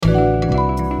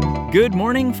Good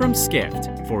morning from Skift.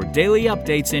 For daily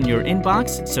updates in your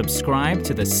inbox, subscribe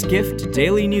to the Skift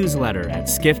Daily newsletter at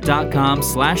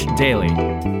skift.com/daily.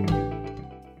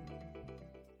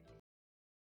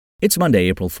 It's Monday,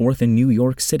 April 4th in New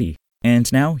York City.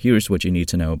 And now, here's what you need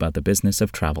to know about the business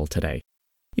of travel today.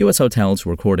 U.S. hotels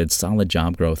recorded solid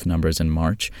job growth numbers in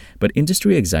March, but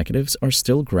industry executives are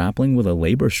still grappling with a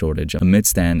labor shortage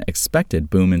amidst an expected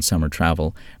boom in summer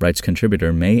travel, writes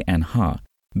contributor May An Ha.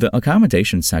 The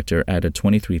accommodation sector added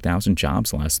 23,000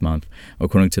 jobs last month,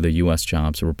 according to the U.S.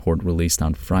 jobs report released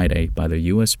on Friday by the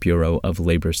U.S. Bureau of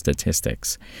Labor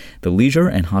Statistics. The leisure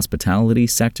and hospitality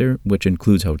sector, which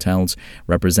includes hotels,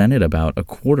 represented about a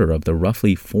quarter of the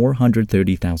roughly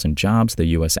 430,000 jobs the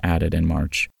U.S. added in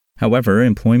March. However,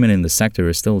 employment in the sector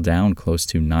is still down close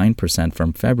to 9%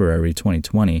 from February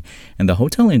 2020, and the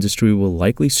hotel industry will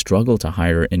likely struggle to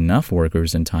hire enough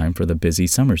workers in time for the busy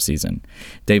summer season.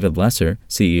 David Lesser,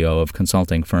 CEO of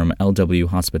consulting firm LW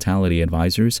Hospitality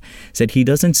Advisors, said he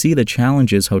doesn't see the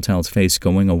challenges hotels face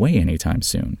going away anytime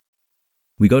soon.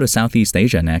 We go to Southeast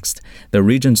Asia next. The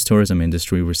region's tourism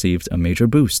industry received a major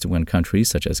boost when countries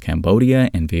such as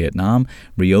Cambodia and Vietnam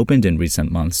reopened in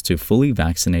recent months to fully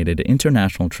vaccinated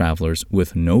international travelers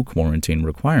with no quarantine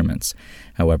requirements.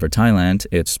 However, Thailand,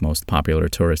 its most popular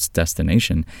tourist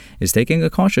destination, is taking a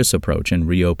cautious approach in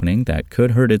reopening that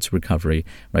could hurt its recovery,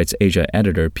 writes Asia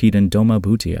editor Peden Doma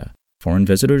Bhutia. Foreign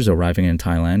visitors arriving in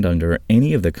Thailand under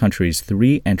any of the country's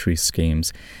 3 entry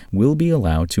schemes will be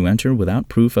allowed to enter without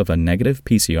proof of a negative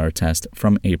PCR test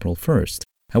from April 1st.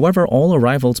 However, all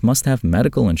arrivals must have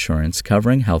medical insurance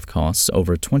covering health costs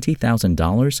over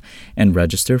 $20,000 and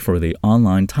register for the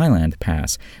online Thailand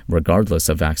Pass, regardless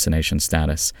of vaccination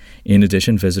status. In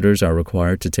addition, visitors are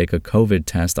required to take a COVID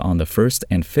test on the 1st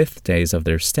and 5th days of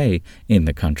their stay in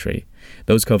the country.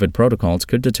 Those COVID protocols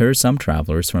could deter some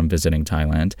travelers from visiting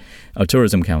Thailand. A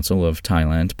Tourism Council of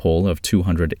Thailand poll of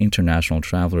 200 international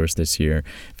travelers this year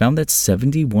found that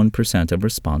 71% of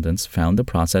respondents found the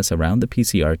process around the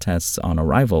PCR tests on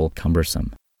arrival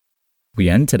cumbersome. We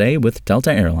end today with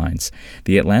Delta Airlines.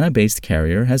 The Atlanta-based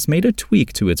carrier has made a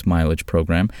tweak to its mileage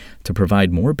program to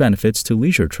provide more benefits to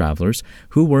leisure travelers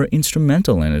who were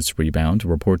instrumental in its rebound,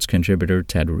 reports contributor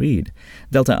Ted Reed.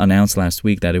 Delta announced last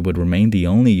week that it would remain the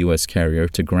only U.S. carrier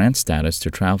to grant status to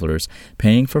travelers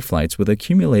paying for flights with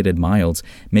accumulated miles,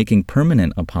 making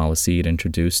permanent a policy it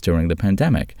introduced during the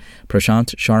pandemic.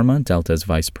 Prashant Sharma, Delta's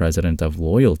vice president of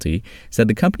loyalty, said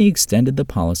the company extended the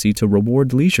policy to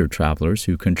reward leisure travelers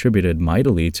who contributed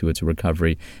mightily to its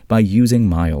recovery by using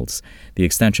miles. The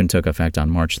extension took effect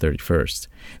on March 31st.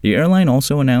 The airline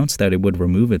also announced that it would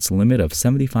remove its limit of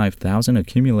 75,000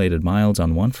 accumulated miles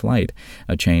on one flight,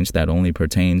 a change that only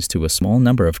pertains to a small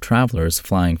number of travelers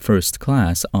flying first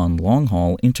class on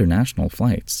long-haul international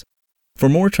flights. For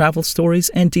more travel stories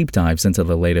and deep dives into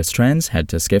the latest trends, head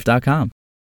to skift.com.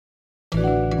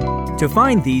 To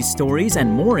find these stories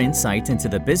and more insight into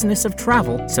the business of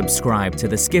travel, subscribe to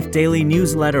the Skift Daily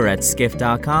newsletter at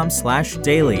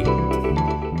skift.com/daily.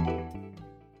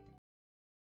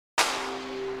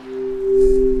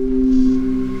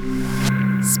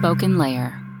 Spoken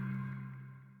Layer.